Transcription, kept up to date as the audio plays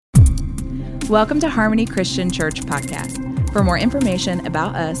Welcome to Harmony Christian Church Podcast. For more information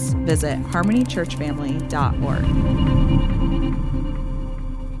about us, visit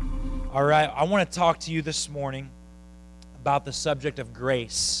harmonychurchfamily.org. All right, I want to talk to you this morning about the subject of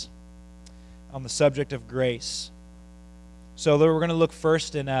grace. On the subject of grace. So we're going to look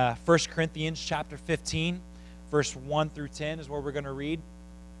first in 1 Corinthians chapter 15, verse 1 through 10 is where we're going to read.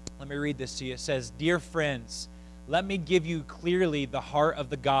 Let me read this to you. It says, "Dear friends, let me give you clearly the heart of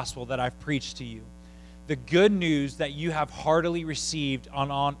the gospel that I've preached to you, the good news that you have heartily received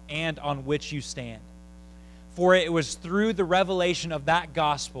on which you stand. For it was through the revelation of that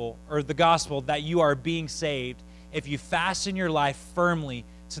gospel, or the gospel, that you are being saved, if you fasten your life firmly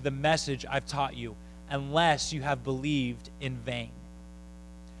to the message I've taught you, unless you have believed in vain.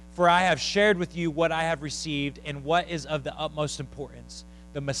 For I have shared with you what I have received and what is of the utmost importance.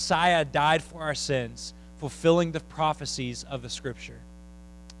 The Messiah died for our sins, fulfilling the prophecies of the Scripture.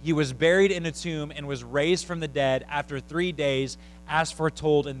 He was buried in a tomb and was raised from the dead after 3 days, as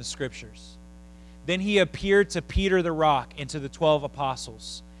foretold in the Scriptures. Then he appeared to Peter the rock and to the 12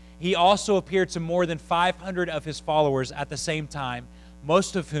 apostles. He also appeared to more than 500 of his followers at the same time,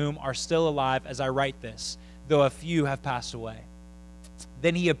 most of whom are still alive as I write this, though a few have passed away.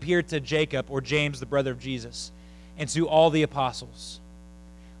 Then he appeared to Jacob, or James, the brother of Jesus, and to all the apostles.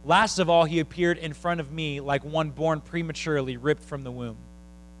 Last of all, he appeared in front of me like one born prematurely, ripped from the womb.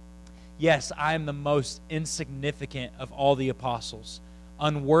 Yes, I am the most insignificant of all the apostles,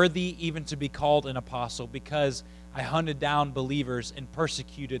 unworthy even to be called an apostle, because I hunted down believers and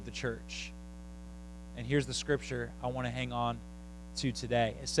persecuted the church." And here's the scripture I want to hang on to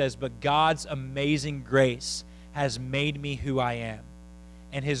today. It says, "But God's amazing grace has made me who I am,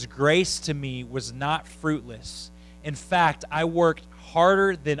 and his grace to me was not fruitless. In fact, I worked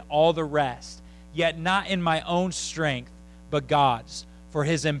harder than all the rest, yet not in my own strength, but God's. For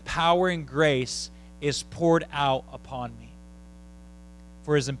his empowering grace is poured out upon me."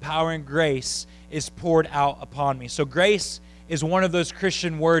 For his empowering grace is poured out upon me. So grace is one of those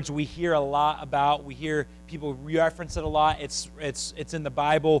Christian words we hear a lot about. We hear people reference it a lot. It's in the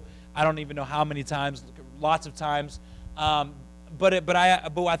Bible. I don't even know how many times, lots of times. But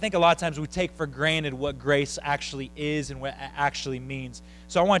I think a lot of times we take for granted what grace actually is and what it actually means.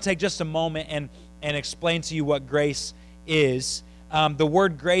 So I want to take just a moment and explain to you what grace is. The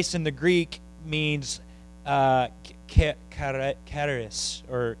word grace in the Greek means charis,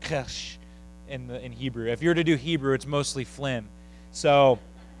 or chesh in Hebrew. If you were to do Hebrew, it's mostly phlegm. So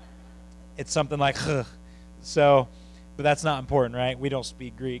it's something like so, but that's not important, right? We don't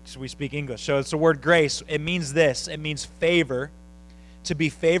speak Greek, so we speak English. So it's the word grace. It means this. It means favor. To be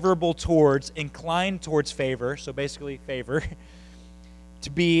favorable towards, inclined towards favor, so basically favor, to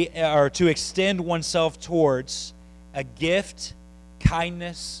be, or to extend oneself towards a gift,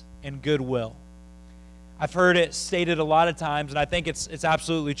 kindness, and goodwill. I've heard it stated a lot of times, and I think it's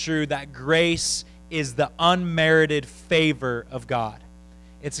absolutely true, that grace is the unmerited favor of God.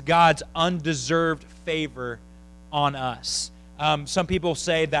 It's God's undeserved favor on us. Some people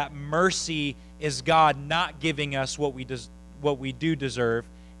say that mercy is God not giving us what we do deserve,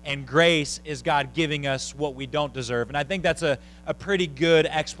 and grace is God giving us what we don't deserve. And I think that's a pretty good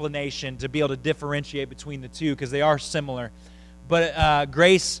explanation to be able to differentiate between the two, because they are similar. But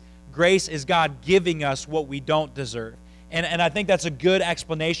grace is God giving us what we don't deserve. And I think that's a good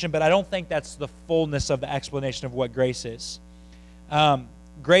explanation, but I don't think that's the fullness of the explanation of what grace is.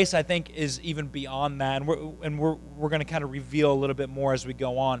 Grace, I think, is even beyond that, and we're going to kind of reveal a little bit more as we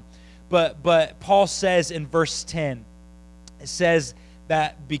go on. But Paul says in verse 10, it says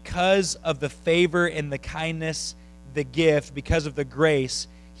that because of the favor and the kindness, the gift, because of the grace,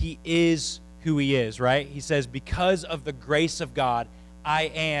 he is who he is, right? He says, because of the grace of God, I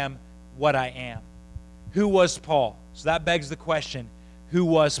am what I am. Who was Paul? So that begs the question, who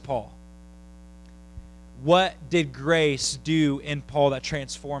was Paul? What did grace do in Paul that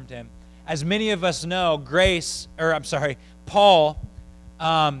transformed him? As many of us know, Paul,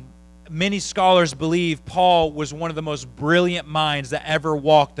 many scholars believe Paul was one of the most brilliant minds that ever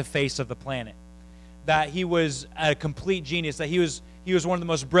walked the face of the planet. That he was a complete genius, that he was one of the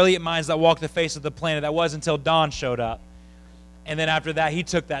most brilliant minds that walked the face of the planet. That was until Don showed up. And then after that, he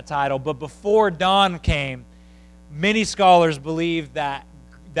took that title. But before Don came, many scholars believe that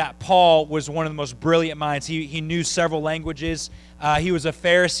Paul was one of the most brilliant minds. He knew several languages. He was a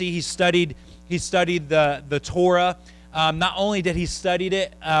Pharisee. He studied the Torah. Not only did he study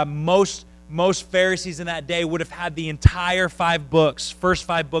it, most Pharisees in that day would have had the entire first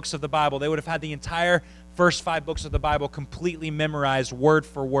five books of the Bible. They would have had the entire first 5 books of the Bible completely memorized word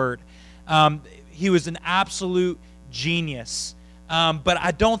for word. He was an absolute genius. But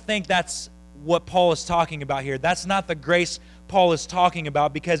I don't think that's what Paul is talking about here. That's not the grace Paul is talking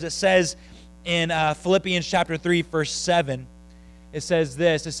about, because it says in Philippians chapter 3, verse 7, it says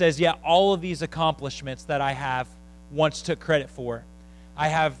this. It says, "Yet all of these accomplishments that I have once took credit for,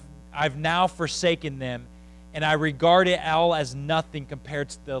 I've now forsaken them, and I regard it all as nothing compared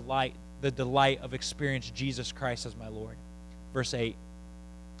to the delight of experiencing Jesus Christ as my Lord." Verse 8,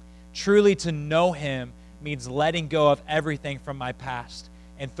 "Truly to know him means letting go of everything from my past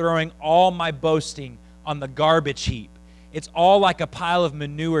and throwing all my boasting on the garbage heap. It's all like a pile of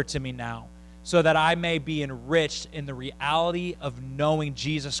manure to me now, so that I may be enriched in the reality of knowing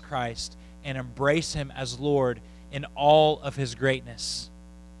Jesus Christ and embrace him as Lord in all of his greatness."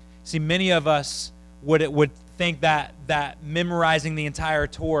 See, many of us would think that memorizing the entire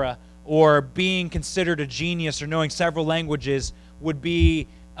Torah or being considered a genius or knowing several languages would be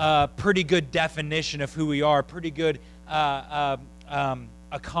a pretty good definition of who we are, pretty good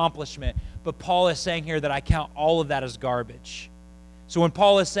accomplishment. But Paul is saying here that I count all of that as garbage. So when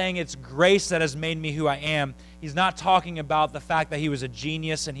Paul is saying it's grace that has made me who I am, he's not talking about the fact that he was a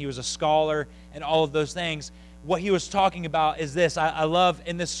genius and he was a scholar and all of those things. What he was talking about is this. I love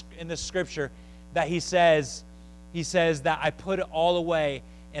in this scripture that he says that I put it all away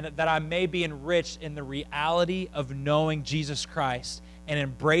and that I may be enriched in the reality of knowing Jesus Christ and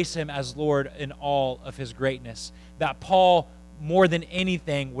embrace him as Lord in all of his greatness. That Paul, more than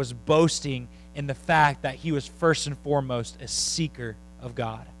anything, was boasting in the fact that he was first and foremost a seeker of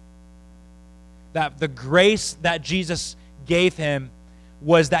God. That the grace that Jesus gave him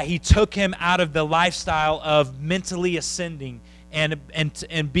was that he took him out of the lifestyle of mentally ascending and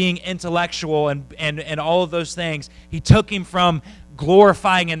being intellectual and all of those things. He took him from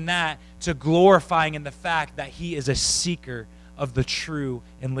glorifying in that to glorifying in the fact that he is a seeker of the true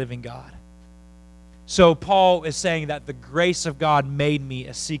and living God. So Paul is saying that the grace of God made me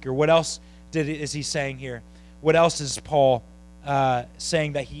a seeker. What else is he saying here? What else is Paul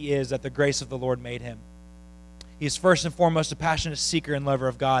saying that he is, that the grace of the Lord made him? He is first and foremost a passionate seeker and lover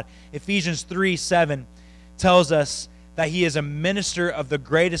of God. Ephesians 3:7 tells us that he is a minister of the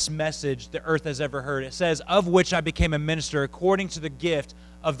greatest message the earth has ever heard. It says, "Of which I became a minister according to the gift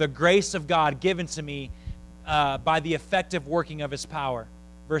of the grace of God given to me by the effective working of his power."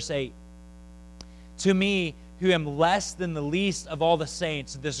 Verse 8, "To me, who am less than the least of all the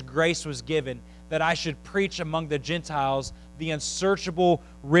saints, this grace was given, that I should preach among the Gentiles the unsearchable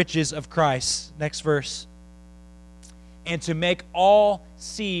riches of Christ." Next verse. "And to make all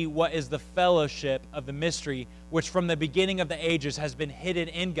see what is the fellowship of the mystery, which from the beginning of the ages has been hidden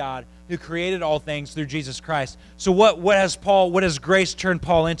in God, who created all things through Jesus Christ." So what has grace turned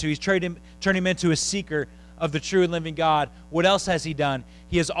Paul into? He's turned him into a seeker of the true and living God. What else has he done?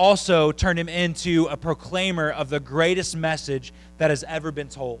 He has also turned him into a proclaimer of the greatest message that has ever been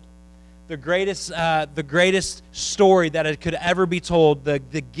told. The greatest story that could ever be told, the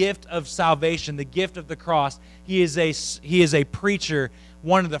gift of salvation, the gift of the cross. He is a preacher,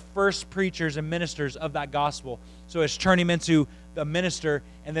 one of the first preachers and ministers of that gospel. So it's turned him into the minister.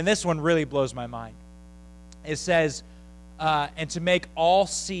 And then this one really blows my mind. It says, "And to make all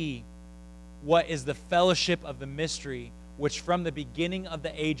see what is the fellowship of the mystery, which from the beginning of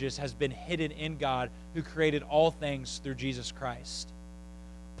the ages has been hidden in God, who created all things through Jesus Christ."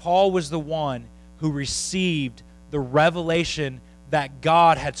 Paul was the one who received the revelation that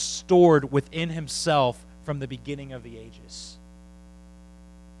God had stored within himself from the beginning of the ages.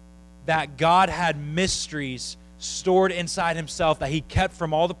 That God had mysteries stored inside himself that he kept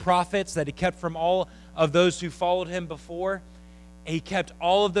from all the prophets, that he kept from all of those who followed him before. He kept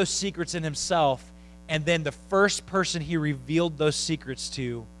all of those secrets in himself, and then the first person he revealed those secrets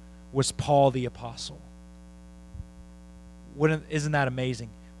to was Paul the Apostle. Isn't that amazing?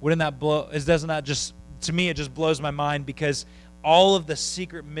 Wouldn't that blow? Doesn't that just, to me, it just blows my mind, because all of the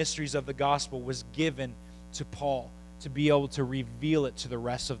secret mysteries of the gospel was given to Paul to be able to reveal it to the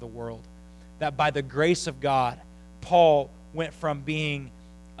rest of the world. That by the grace of God, Paul went from being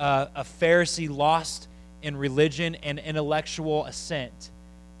a Pharisee lost in religion and intellectual assent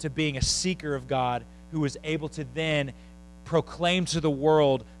to being a seeker of God who was able to then proclaim to the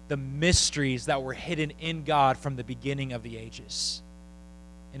world the mysteries that were hidden in God from the beginning of the ages.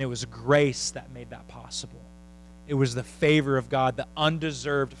 And it was grace that made that possible. It was the favor of God, the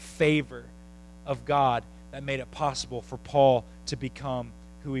undeserved favor of God, that made it possible for Paul to become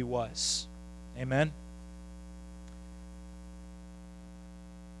who he was. Amen?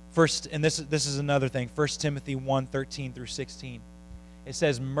 First, and this is another thing, 1 Timothy 1:13 through 16. It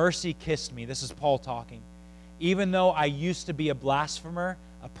says, "Mercy kissed me." This is Paul talking. "Even though I used to be a blasphemer,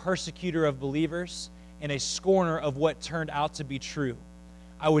 a persecutor of believers, and a scorner of what turned out to be true.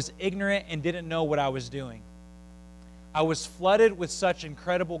 I was ignorant and didn't know what I was doing. I was flooded with such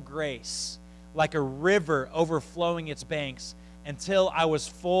incredible grace, like a river overflowing its banks, until I was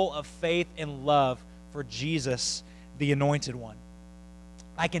full of faith and love for Jesus, the Anointed One.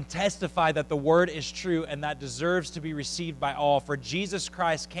 I can testify that the word is true and that deserves to be received by all, for Jesus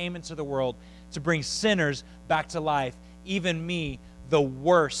Christ came into the world to bring sinners back to life, even me, the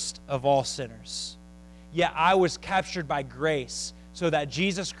worst of all sinners. Yet I was captured by grace, so that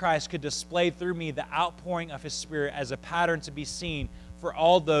Jesus Christ could display through me the outpouring of His Spirit as a pattern to be seen for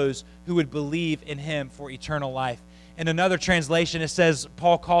all those who would believe in Him for eternal life. In another translation, it says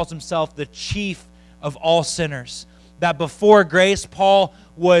Paul calls himself the chief of all sinners. That before grace, Paul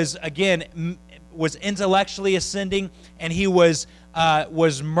was intellectually ascending, and he was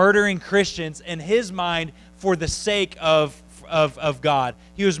murdering Christians in his mind for the sake of God.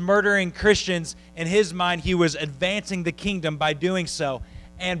 He was murdering Christians in his mind. He was advancing the kingdom by doing so.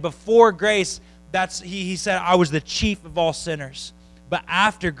 And before grace, he said, I was the chief of all sinners. But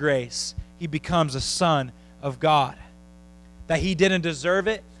after grace, he becomes a son of God. That he didn't deserve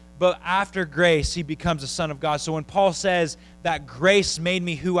it, but after grace, he becomes a son of God. So when Paul says that grace made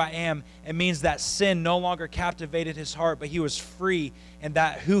me who I am, it means that sin no longer captivated his heart, but he was free, and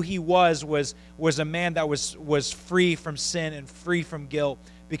that who he was a man that was free from sin and free from guilt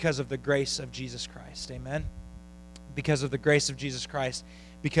because of the grace of Jesus Christ. Amen? Because of the grace of Jesus Christ.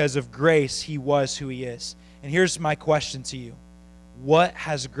 Because of grace, he was who he is. And here's my question to you. What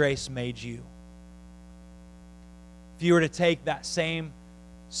has grace made you? If you were to take that same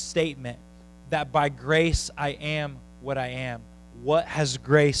statement, that by grace I am what I am, what has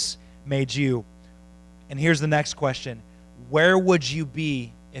grace made you? And here's the next question. Where would you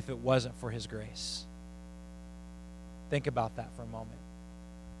be if it wasn't for His grace? Think about that for a moment.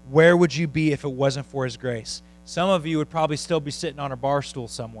 Where would you be if it wasn't for His grace? Some of you would probably still be sitting on a bar stool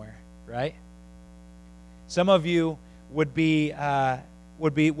somewhere, right? Some of you would be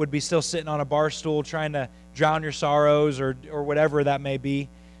still sitting on a bar stool trying to drown your sorrows or whatever that may be.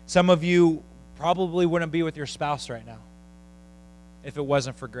 Some of you probably wouldn't be with your spouse right now if it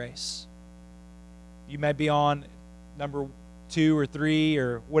wasn't for grace. You may be on number 2 or 3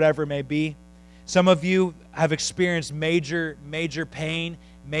 or whatever it may be. Some of you have experienced major pain,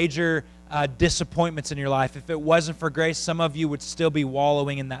 major disappointments in your life. If it wasn't for grace, some of you would still be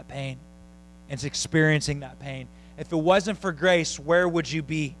wallowing in that pain and experiencing that pain. If it wasn't for grace, where would you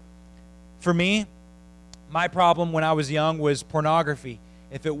be? For me, my problem when I was young was pornography.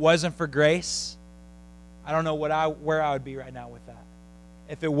 If it wasn't for grace, I don't know where I would be right now with that.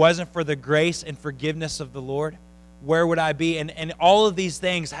 If it wasn't for the grace and forgiveness of the Lord, where would I be? And all of these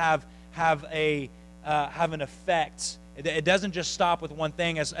things have an effect. It doesn't just stop with one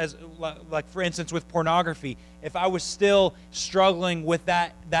thing. As like for instance with pornography, if I was still struggling with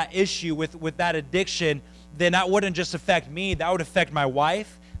that issue, with that addiction, then that wouldn't just affect me. That would affect my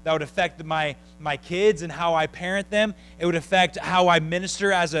wife. That would affect my kids and how I parent them. It would affect how I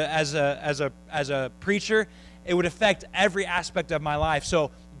minister as a preacher. It would affect every aspect of my life.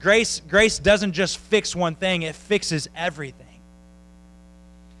 So grace doesn't just fix one thing; it fixes everything.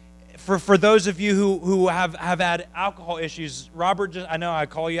 For those of you who have had alcohol issues, Robert, I know I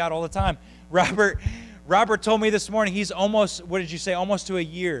call you out all the time. Robert told me this morning he's almost, what did you say, almost to a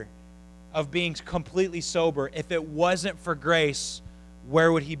year of being completely sober. If it wasn't for grace,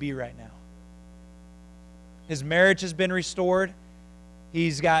 where would he be right now? His marriage has been restored.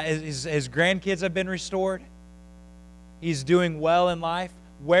 He's got his grandkids have been restored. He's doing well in life.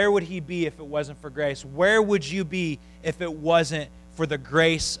 Where would he be if it wasn't for grace? Where would you be if it wasn't for the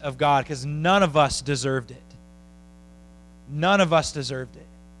grace of God? Because none of us deserved it. None of us deserved it.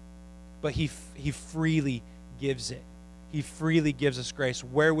 But he freely gives it. He freely gives us grace.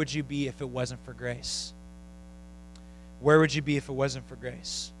 Where would you be if it wasn't for grace? Where would you be if it wasn't for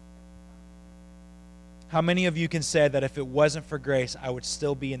grace? How many of you can say that if it wasn't for grace, I would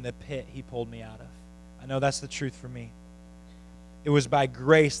still be in the pit He pulled me out of? I know that's the truth for me. It was by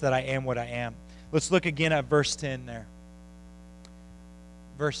grace that I am what I am. Let's look again at verse 10 there.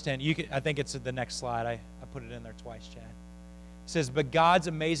 Verse 10. I think it's the next slide. I put it in there twice, Chad. It says, but God's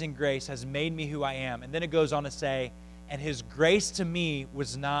amazing grace has made me who I am. And then it goes on to say, and His grace to me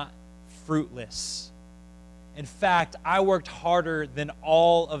was not fruitless. In fact, I worked harder than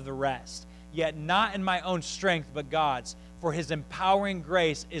all of the rest, yet not in my own strength, but God's. For His empowering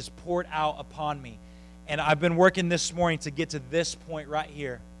grace is poured out upon me. And I've been working this morning to get to this point right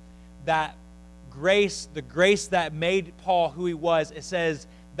here. That grace, the grace that made Paul who he was, it says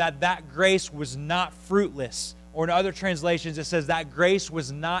that grace was not fruitless. Or in other translations, it says that grace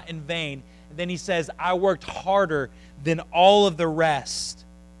was not in vain. And then he says, I worked harder than all of the rest.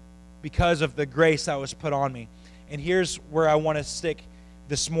 because of the grace that was put on me. And here's where I want to stick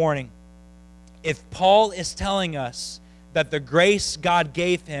this morning. If Paul is telling us that the grace God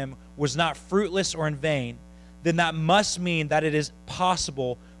gave him was not fruitless or in vain, then that must mean that it is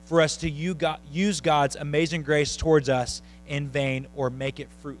possible for us to use God's amazing grace towards us in vain or make it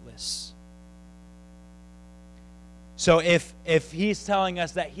fruitless. So if he's telling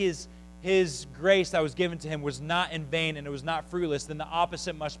us that his grace that was given to him was not in vain and it was not fruitless, then the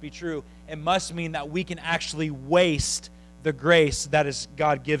opposite must be true. It must mean that we can actually waste the grace that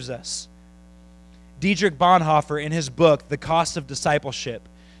God gives us. Dietrich Bonhoeffer, in his book, The Cost of Discipleship,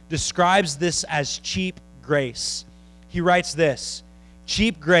 describes this as cheap grace. He writes this: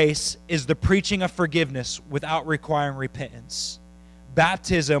 cheap grace is the preaching of forgiveness without requiring repentance,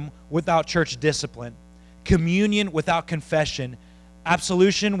 baptism without church discipline, communion without confession,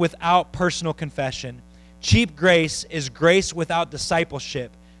 absolution without personal confession. Cheap grace is grace without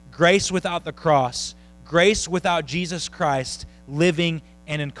discipleship, grace without the cross, grace without Jesus Christ living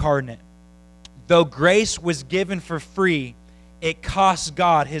and incarnate. Though grace was given for free, it cost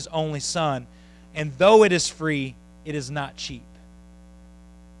God his only Son. And though it is free, it is not cheap.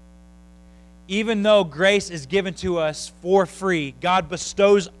 Even though grace is given to us for free, God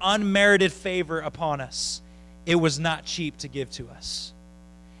bestows unmerited favor upon us. It was not cheap to give to us.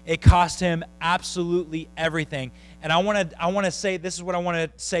 It cost him absolutely everything. And I want to say, this is what I want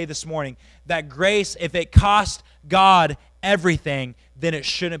to say this morning, that grace, if it cost God everything, then it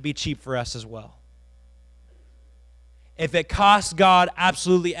shouldn't be cheap for us as well. If it costs God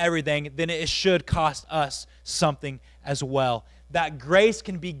absolutely everything, then it should cost us something as well. That grace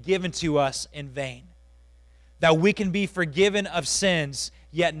can be given to us in vain. That we can be forgiven of sins,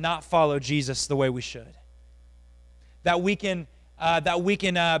 yet not follow Jesus the way we should. That we can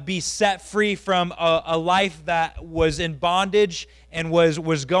be set free from a life that was in bondage and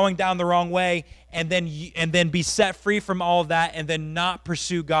was going down the wrong way, and then be set free from all of that, and then not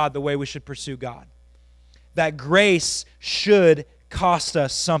pursue God the way we should pursue God. That grace should cost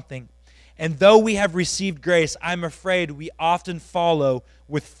us something. And though we have received grace, I'm afraid we often follow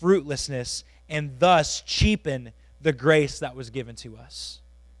with fruitlessness and thus cheapen the grace that was given to us.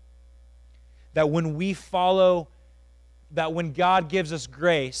 That when God gives us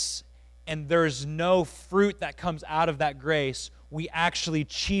grace and there's no fruit that comes out of that grace, we actually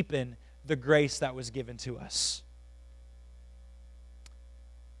cheapen the grace that was given to us.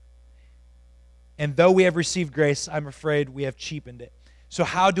 And though we have received grace, I'm afraid we have cheapened it. So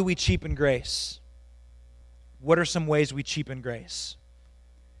how do we cheapen grace? What are some ways we cheapen grace?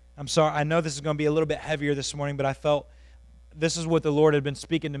 I'm sorry, I know this is going to be a little bit heavier this morning, but I felt this is what the Lord had been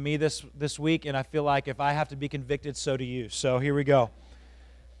speaking to me this week, and I feel like if I have to be convicted, so do you. So here we go.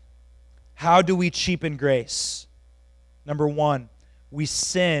 How do we cheapen grace? Number one, we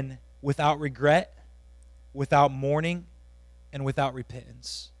sin without regret, without mourning, and without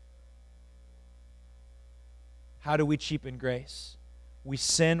repentance. How do we cheapen grace? We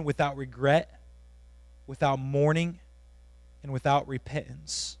sin without regret, without mourning, and without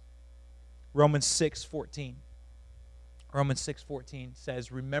repentance. Romans 6:14. Romans 6:14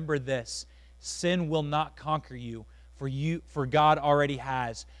 says, "Remember this, sin will not conquer you, for God already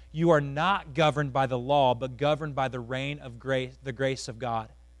has. You are not governed by the law, but governed by the reign of grace, the grace of God."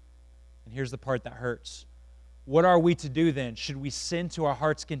 And here's the part that hurts. What are we to do then? Should we sin to our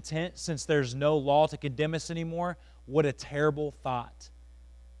heart's content since there's no law to condemn us anymore? What a terrible thought.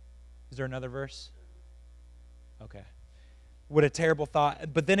 Is there another verse? Okay. What a terrible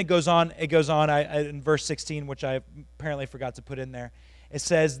thought. But then it goes on in verse 16, which I apparently forgot to put in there. It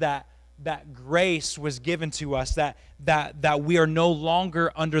says that grace was given to us, that we are no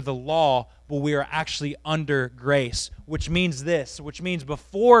longer under the law, but we are actually under grace, which means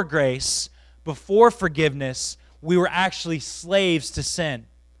before grace, before forgiveness, we were actually slaves to sin,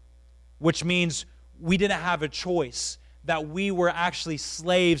 which means we didn't have a choice, that we were actually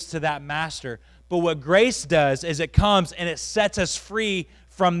slaves to that master. But what grace does is it comes and it sets us free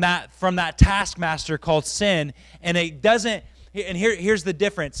from that taskmaster called sin, and it doesn't, and here's the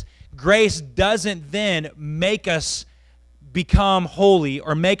difference. Grace doesn't then make us become holy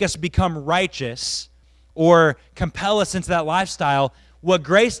or make us become righteous or compel us into that lifestyle. What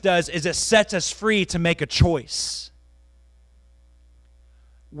grace does is it sets us free to make a choice.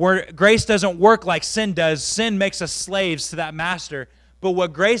 Where grace doesn't work like sin does. Sin makes us slaves to that master. But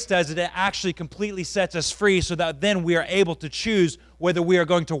what grace does is it actually completely sets us free so that then we are able to choose whether we are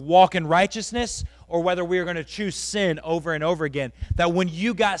going to walk in righteousness or whether we are going to choose sin over and over again. That when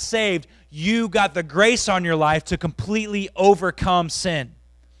you got saved, you got the grace on your life to completely overcome sin.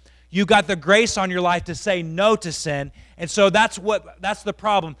 You got the grace on your life to say no to sin. And so that's the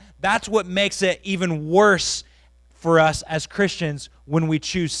problem. That's what makes it even worse for us as Christians when we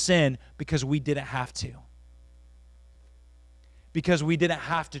choose sin, because we didn't have to. Because we didn't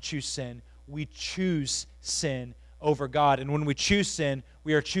have to choose sin. We choose sin over God. And when we choose sin,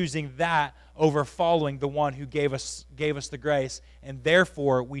 we are choosing that over following the one who gave us the grace. And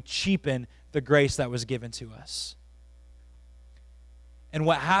therefore, we cheapen the grace that was given to us. And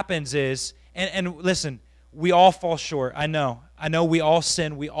what happens is, and listen, we all fall short. I know we all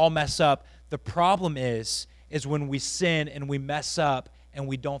sin. We all mess up. The problem is when we sin and we mess up and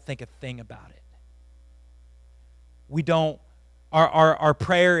we don't think a thing about it. We don't. Our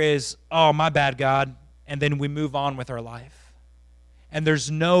prayer is, oh, my bad, God, and then we move on with our life. And there's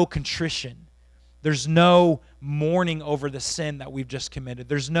no contrition. There's no mourning over the sin that we've just committed.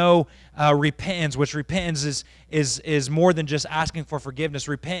 There's no repentance, which repentance is more than just asking for forgiveness.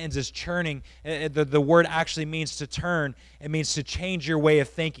 Repentance is churning. The word actually means to turn. It means to change your way of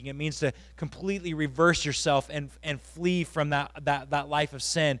thinking. It means to completely reverse yourself and flee from that life of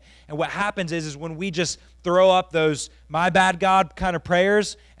sin. And what happens is when we just throw up those "my bad, God" kind of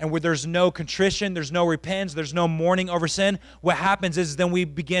prayers, and where there's no contrition, there's no repentance, there's no mourning over sin, what happens is then we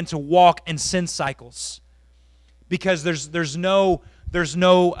begin to walk in sin cycles. Because there's no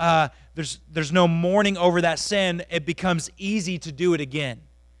mourning over that sin, it becomes easy to do it again.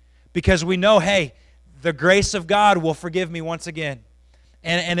 Because we know, hey, the grace of God will forgive me once again.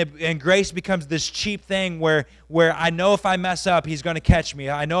 And grace becomes this cheap thing where I know if I mess up, He's going to catch me.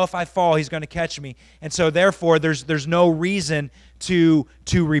 I know if I fall, He's going to catch me. And so therefore, there's no reason to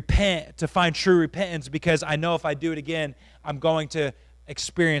repent, to find true repentance, because I know if I do it again, I'm going to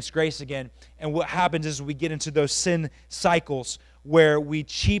experience grace again. And what happens is we get into those sin cycles where we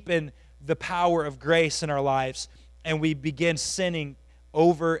cheapen the power of grace in our lives, and we begin sinning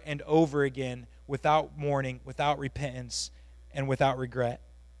over and over again without mourning, without repentance, and without regret.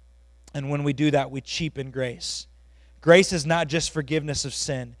 And when we do that, we cheapen grace. Grace is not just forgiveness of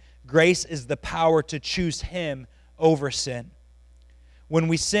sin. Grace is the power to choose Him over sin. When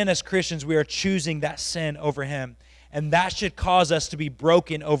we sin as Christians, we are choosing that sin over Him. And that should cause us to be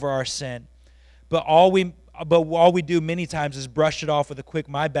broken over our sin. But all we do many times is brush it off with a quick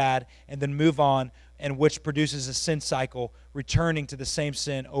 "my bad" and then move on, and which produces a sin cycle, returning to the same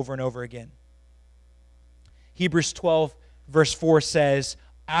sin over and over again. Hebrews 12, verse 4 says,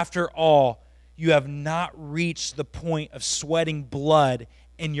 "After all, you have not reached the point of sweating blood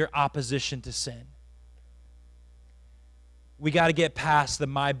in your opposition to sin." We got to get past the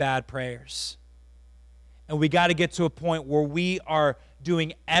 "my bad" prayers. And we got to get to a point where we are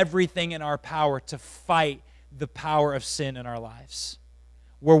doing everything in our power to fight the power of sin in our lives.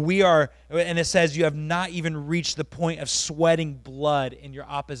 Where we are, and it says you have not even reached the point of sweating blood in your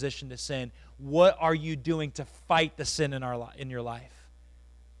opposition to sin. What are you doing to fight the sin in your life?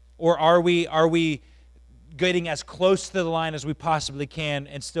 Or are we getting as close to the line as we possibly can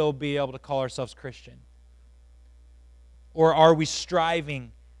and still be able to call ourselves Christian? Or are we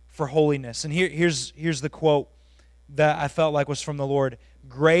striving for holiness? And here's the quote that I felt like was from the Lord.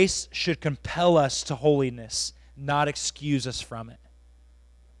 Grace should compel us to holiness, not excuse us from it.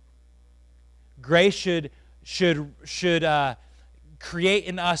 Grace should create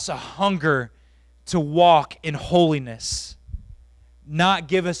in us a hunger to walk in holiness, not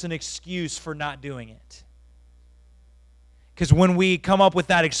give us an excuse for not doing it. Because when we come up with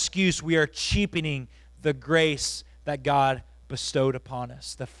that excuse, we are cheapening the grace that God bestowed upon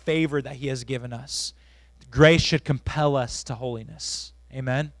us, the favor that He has given us. Grace should compel us to holiness.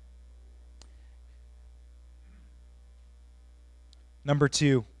 Amen? Number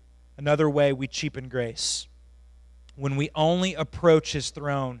 2, another way we cheapen grace. When we only approach His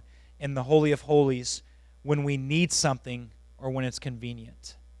throne in the Holy of Holies when we need something or when it's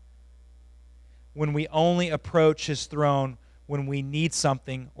convenient. When we only approach His throne when we need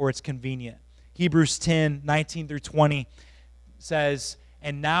something or it's convenient. Hebrews 10, 19 through 20 says,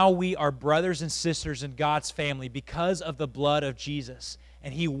 "And now we are brothers and sisters in God's family because of the blood of Jesus.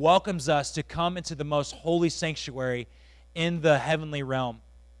 And He welcomes us to come into the most holy sanctuary in the heavenly realm,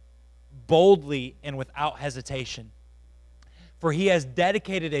 boldly and without hesitation. For He has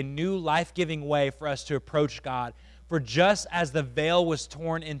dedicated a new life-giving way for us to approach God. For just as the veil was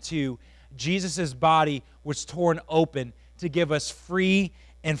torn in two, Jesus' body was torn open to give us free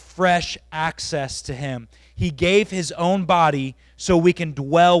and fresh access to Him. He gave His own body so we can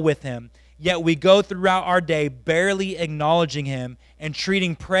dwell with Him. Yet we go throughout our day barely acknowledging Him and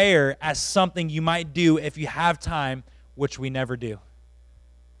treating prayer as something you might do if you have time, which we never do.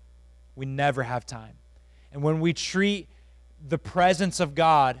 We never have time. And when we treat the presence of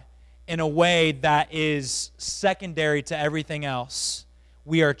God in a way that is secondary to everything else,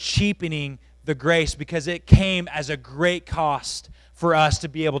 we are cheapening the grace because it came as a great cost for us to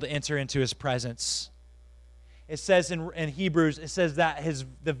be able to enter into his presence. It says in Hebrews, it says that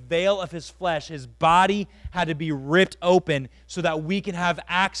the veil of his flesh, his body had to be ripped open so that we can have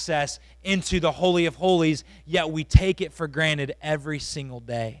access into the Holy of Holies, yet we take it for granted every single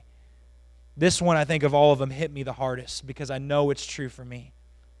day. This one, I think, of all of them hit me the hardest because I know it's true for me.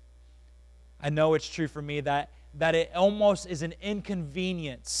 I know it's true for me that it almost is an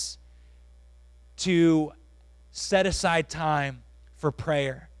inconvenience to set aside time for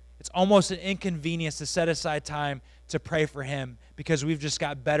prayer. It's almost an inconvenience to set aside time to pray for him because we've just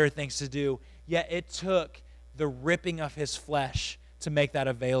got better things to do. Yet it took the ripping of his flesh to make that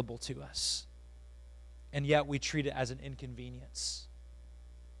available to us. And yet we treat it as an inconvenience.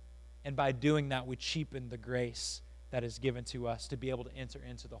 And by doing that, we cheapen the grace that is given to us to be able to enter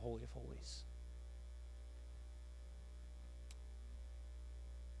into the Holy of Holies.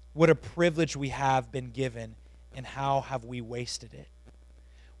 What a privilege we have been given, and how have we wasted it?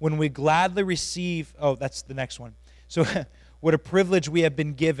 When we gladly receive, that's the next one. So what a privilege we have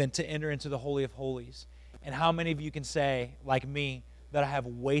been given to enter into the Holy of Holies. And how many of you can say, like me, that I have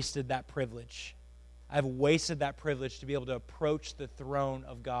wasted that privilege? I have wasted that privilege to be able to approach the throne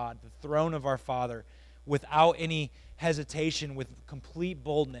of God, the throne of our Father, without any hesitation, with complete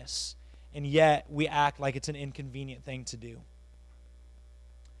boldness. And yet we act like it's an inconvenient thing to do.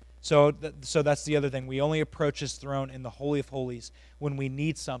 So that's the other thing. We only approach his throne in the Holy of Holies when we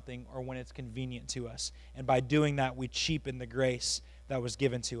need something or when it's convenient to us. And by doing that, we cheapen the grace that was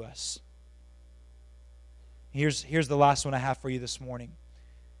given to us. Here's the last one I have for you this morning.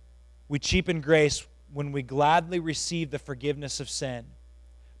 We cheapen grace when we gladly receive the forgiveness of sin,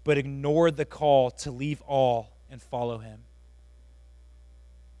 but ignore the call to leave all and follow him.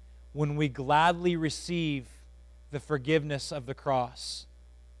 When we gladly receive the forgiveness of the cross,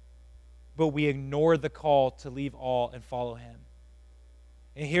 but we ignore the call to leave all and follow him.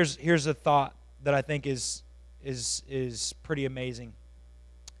 And here's a thought that I think is pretty amazing.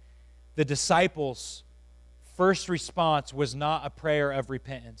 The disciples' first response was not a prayer of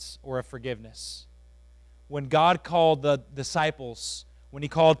repentance or of forgiveness. When God called the disciples, when he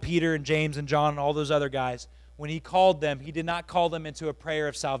called Peter and James and John and all those other guys, when he called them, he did not call them into a prayer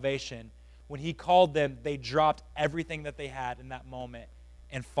of salvation. When he called them, they dropped everything that they had in that moment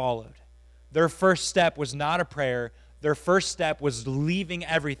and followed. Their first step was not a prayer. Their first step was leaving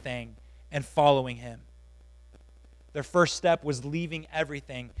everything and following him. Their first step was leaving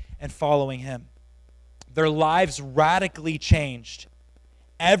everything and following him. Their lives radically changed.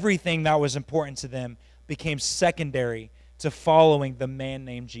 Everything that was important to them became secondary to following the man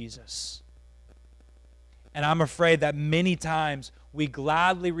named Jesus. And I'm afraid that many times we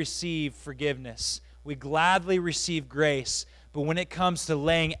gladly receive forgiveness. We gladly receive grace. But when it comes to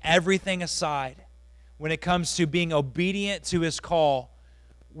laying everything aside, when it comes to being obedient to his call,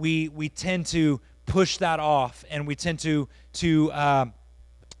 we tend to push that off, and we tend to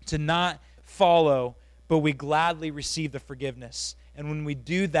not follow, but we gladly receive the forgiveness. And when we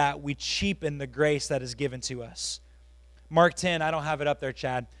do that, we cheapen the grace that is given to us. Mark 10, I don't have it up there,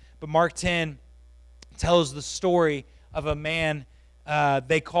 Chad, but Mark 10 tells the story of a man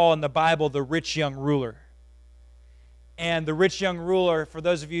they call in the Bible the rich young ruler. And the rich young ruler, for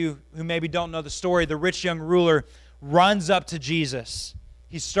those of you who maybe don't know the story, the rich young ruler runs up to Jesus.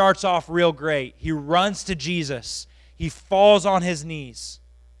 He starts off real great. He runs to Jesus. He falls on his knees.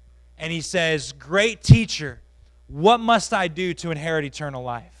 And he says, "Great teacher, what must I do to inherit eternal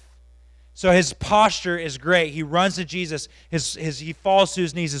life?" So his posture is great. He runs to Jesus. He falls to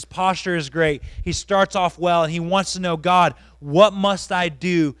his knees. His posture is great. He starts off well, and he wants to know, God, what must I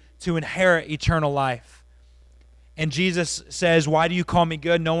do to inherit eternal life? And Jesus says, "Why do you call me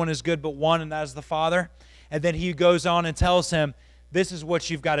good? No one is good but one, and that is the Father." And then he goes on and tells him, this is what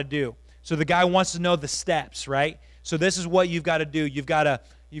you've got to do. So the guy wants to know the steps, right? So this is what you've got to do. You've got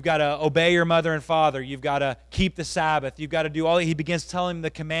to obey your mother and father. You've got to keep the Sabbath. You've got to do all. He begins telling him the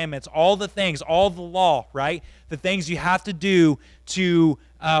commandments, all the things, all the law, right? The things you have to do to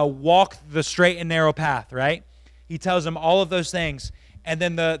walk the straight and narrow path, right? He tells him all of those things. And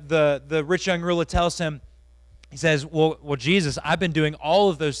then the rich young ruler tells him, he says, well, Jesus, I've been doing all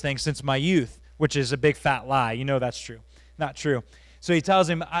of those things since my youth, which is a big fat lie. You know that's true. Not true. So he tells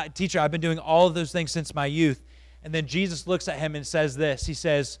him, teacher, I've been doing all of those things since my youth. And then Jesus looks at him and says this. He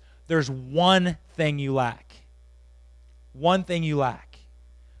says, there's one thing you lack. One thing you lack.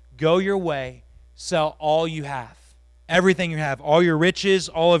 Go your way, sell all you have. Everything you have, all your riches,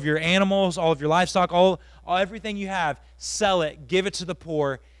 all of your animals, all of your livestock, all everything you have, sell it, give it to the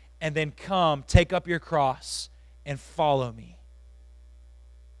poor, and then come, take up your cross, and follow me.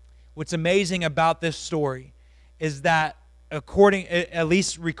 What's amazing about this story is that according, at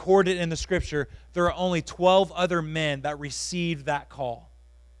least recorded in the scripture, there are only 12 other men that received that call.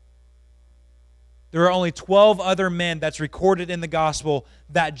 There are only 12 other men that's recorded in the gospel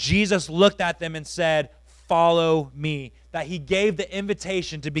that Jesus looked at them and said, follow me. That he gave the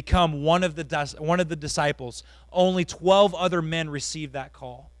invitation to become one of the disciples. Only 12 other men received that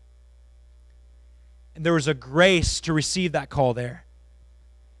call. And there was a grace to receive that call there.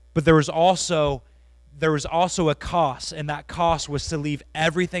 But there was also a cost, and that cost was to leave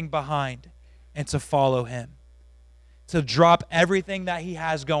everything behind and to follow him. To drop everything that he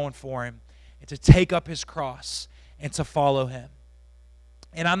has going for him and to take up his cross and to follow him.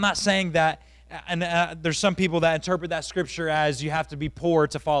 And I'm not saying that, and there's some people that interpret that scripture as you have to be poor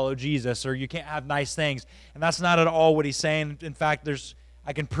to follow Jesus, or you can't have nice things. And that's not at all what he's saying. In fact,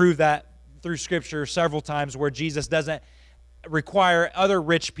 I can prove that through scripture several times where Jesus doesn't require other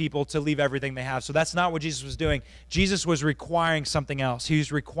rich people to leave everything they have. So that's not what Jesus was doing. Jesus was requiring something else. He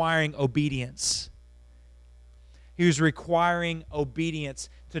was requiring obedience. He was requiring obedience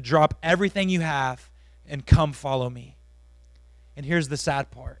to drop everything you have and come follow me. And here's the sad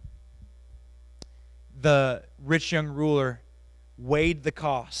part. The rich young ruler weighed the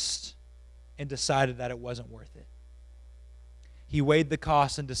cost and decided that it wasn't worth it. He weighed the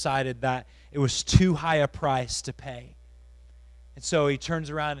cost and decided that it was too high a price to pay. And so he turns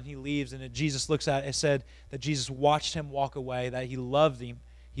around and he leaves, and Jesus looks at it. It said that Jesus watched him walk away, that he loved him.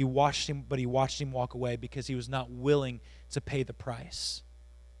 He watched him walk away because he was not willing to pay the price.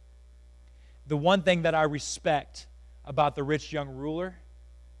 The one thing that I respect about the rich young ruler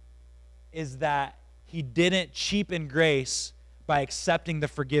is that he didn't cheapen grace by accepting the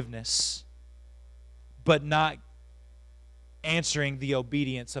forgiveness, but not answering the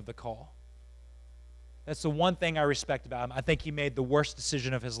obedience of the call. That's the one thing I respect about him. I think he made the worst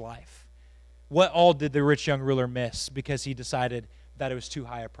decision of his life. What all did the rich young ruler miss because he decided that it was too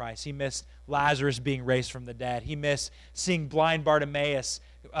high a price? He missed Lazarus being raised from the dead. He missed seeing blind Bartimaeus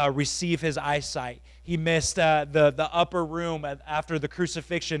receive his eyesight. He missed the upper room after the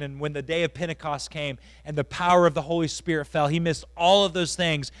crucifixion and when the day of Pentecost came and the power of the Holy Spirit fell. He missed all of those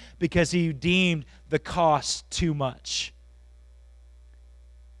things because he deemed the cost too much.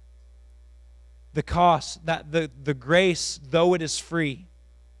 The cost, that the grace, though it is free,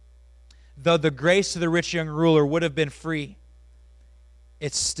 though the grace to the rich young ruler would have been free,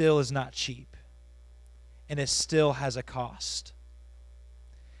 it still is not cheap. And it still has a cost.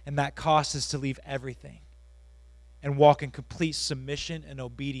 And that cost is to leave everything and walk in complete submission and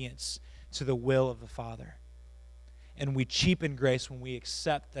obedience to the will of the Father. And we cheapen grace when we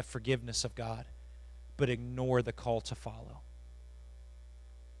accept the forgiveness of God, but ignore the call to follow.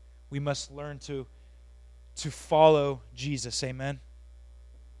 We must learn to follow Jesus. Amen.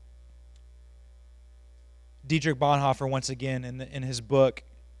 Dietrich Bonhoeffer, once again, in his book,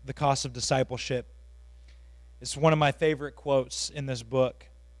 The Cost of Discipleship, it's one of my favorite quotes in this book.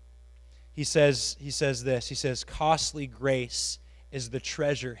 He says this, costly grace is the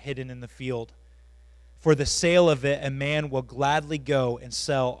treasure hidden in the field. For the sale of it, a man will gladly go and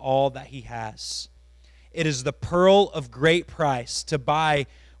sell all that he has. It is the pearl of great price to buy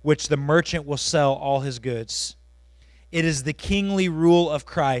which the merchant will sell all his goods. It is the kingly rule of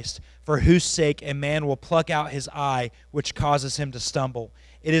Christ, for whose sake a man will pluck out his eye, which causes him to stumble.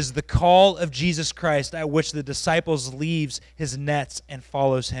 It is the call of Jesus Christ at which the disciples leaves his nets and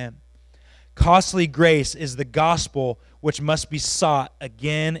follows him. Costly grace is the gospel which must be sought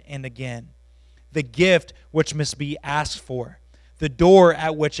again and again, the gift which must be asked for, the door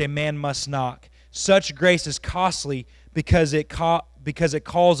at which a man must knock. Such grace is costly because it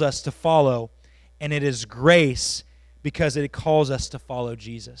calls us to follow, and it is grace because it calls us to follow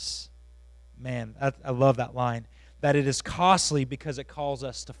Jesus. Man, I love that line. That it is costly because it calls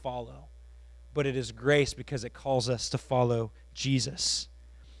us to follow, but it is grace because it calls us to follow Jesus.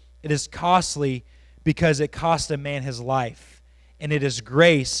 It is costly because it cost a man his life, and it is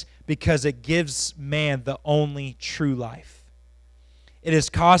grace because it gives man the only true life. It is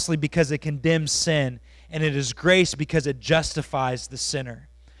costly because it condemns sin, and it is grace because it justifies the sinner.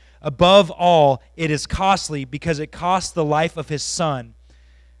 Above all, it is costly because it cost the life of his Son.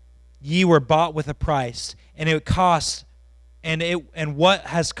 Ye were bought with a price, and what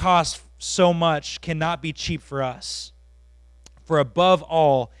has cost so much cannot be cheap for us. For above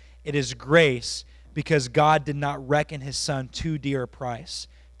all, it is grace because God did not reckon his Son too dear a price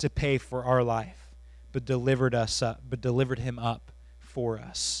to pay for our life, but delivered him up for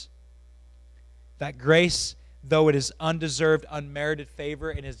us. That grace though it is undeserved, unmerited favor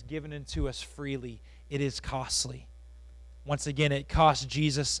and is given unto us freely, it is costly. Once again, it cost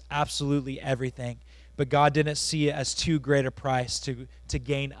Jesus absolutely everything, but God didn't see it as too great a price to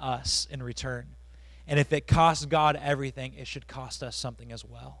gain us in return. And if it cost God everything, it should cost us something as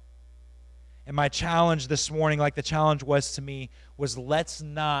well. And my challenge this morning, like the challenge was to me, was let's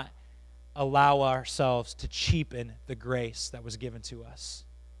not allow ourselves to cheapen the grace that was given to us.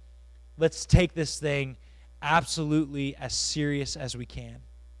 Let's take this thing absolutely as serious as we can.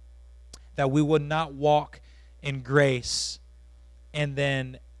 That we would not walk in grace and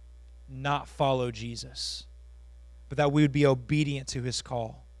then not follow Jesus, but that we would be obedient to his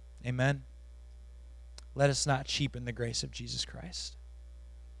call. Amen? Let us not cheapen the grace of Jesus Christ.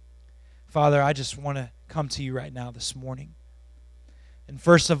 Father, I just want to come to you right now this morning. And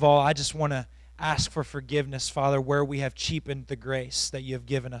first of all, I just want to ask for forgiveness, Father, where we have cheapened the grace that you have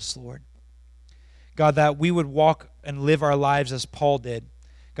given us, Lord. God, that we would walk and live our lives as Paul did.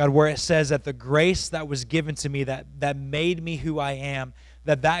 God, where it says that the grace that was given to me, that made me who I am,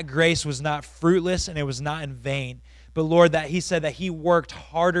 that grace was not fruitless and it was not in vain. But Lord, that he said that he worked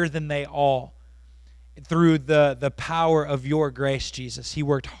harder than they all through the power of your grace, Jesus. He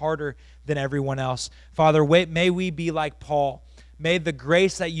worked harder than everyone else. Father, may we be like Paul. May the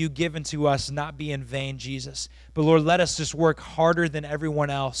grace that you've given to us not be in vain, Jesus. But Lord, let us just work harder than everyone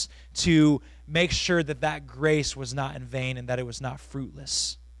else to make sure that grace was not in vain and that it was not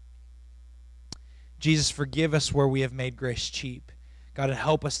fruitless. Jesus, forgive us where we have made grace cheap. God, and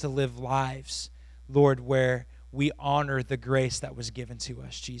help us to live lives, Lord, where we honor the grace that was given to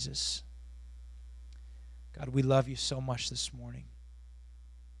us, Jesus. God, we love you so much this morning.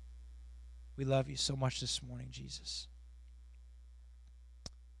 We love you so much this morning, Jesus.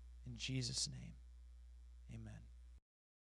 In Jesus' name.